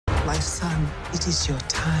My son, it is your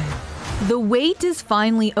time. The wait is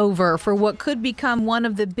finally over for what could become one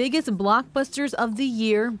of the biggest blockbusters of the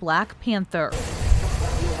year, Black Panther.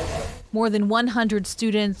 More than 100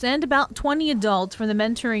 students and about 20 adults from the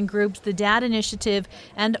mentoring groups the Dad Initiative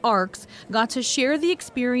and ARCS got to share the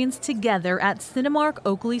experience together at Cinemark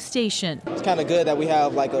Oakley Station. It's kind of good that we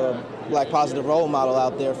have like a Black positive role model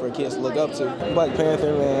out there for kids to look up to. Black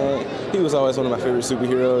Panther, man, he was always one of my favorite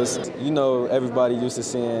superheroes. You know, everybody used to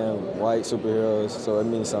seeing white superheroes, so it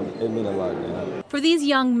means something. It means a lot, man. For these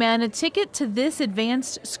young men, a ticket to this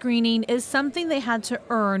advanced screening is something they had to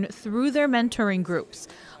earn through their mentoring groups,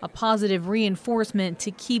 a positive reinforcement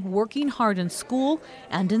to keep working hard in school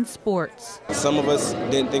and in sports. Some of us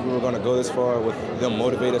didn't think we were going to go this far. With them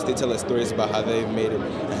motivate us, they tell us stories about how they've made it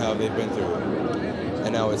and how they've been through it.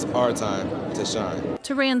 And now it's our time to shine.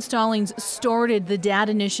 Teran Stallings started the Dad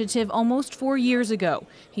Initiative almost 4 years ago.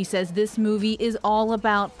 He says this movie is all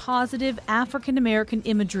about positive African-American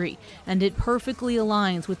imagery, and it perfectly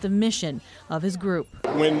aligns with the mission of his group.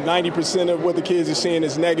 When 90% of what the kids are seeing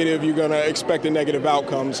is negative, you're going to expect a negative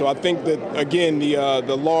outcome. So I think that, again,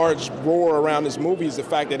 the large roar around this movie is the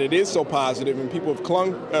fact that it is so positive and people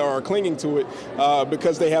have are clinging to it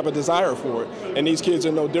because they have a desire for it. And these kids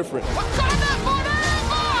are no different.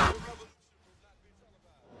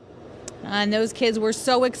 And those kids were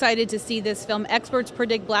so excited to see this film. Experts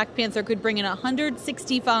predict Black Panther could bring in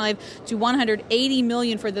 $165 to $180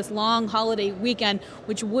 million for this long holiday weekend,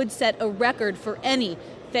 which would set a record for any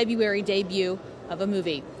February debut of a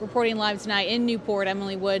movie. Reporting live tonight in Newport,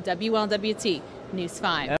 Emily Wood, WLWT News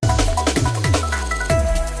 5.